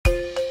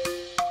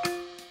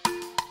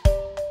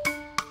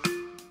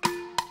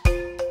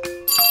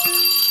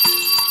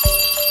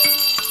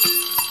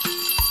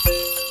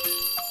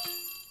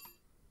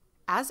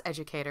As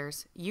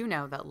educators, you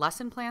know that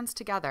lesson plans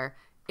together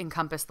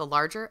encompass the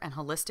larger and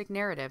holistic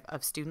narrative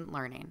of student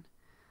learning.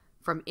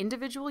 From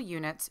individual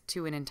units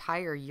to an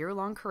entire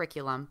year-long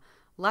curriculum,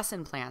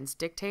 lesson plans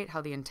dictate how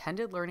the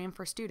intended learning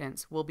for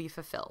students will be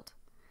fulfilled.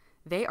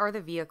 They are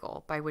the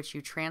vehicle by which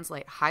you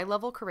translate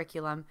high-level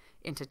curriculum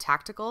into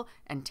tactical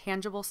and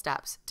tangible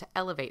steps to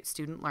elevate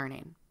student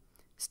learning.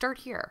 Start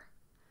here.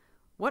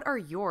 What are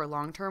your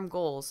long-term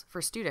goals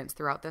for students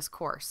throughout this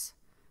course?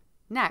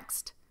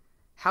 Next,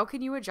 how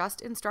can you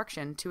adjust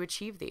instruction to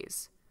achieve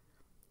these?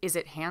 Is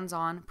it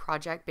hands-on,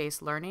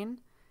 project-based learning,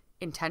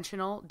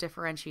 intentional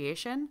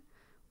differentiation,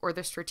 or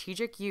the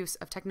strategic use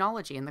of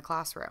technology in the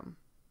classroom?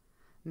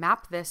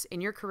 Map this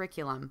in your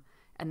curriculum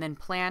and then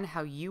plan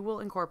how you will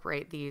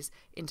incorporate these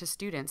into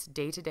students'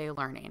 day-to-day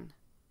learning.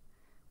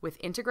 With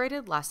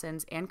integrated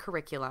lessons and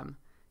curriculum,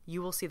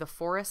 you will see the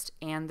forest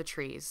and the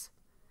trees.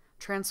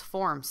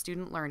 Transform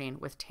student learning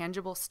with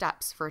tangible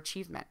steps for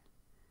achievement.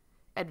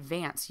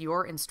 Advance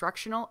your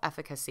instructional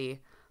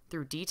efficacy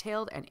through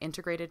detailed and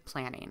integrated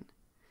planning.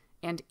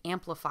 And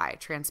amplify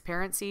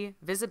transparency,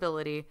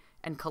 visibility,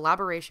 and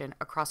collaboration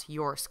across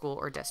your school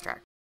or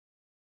district.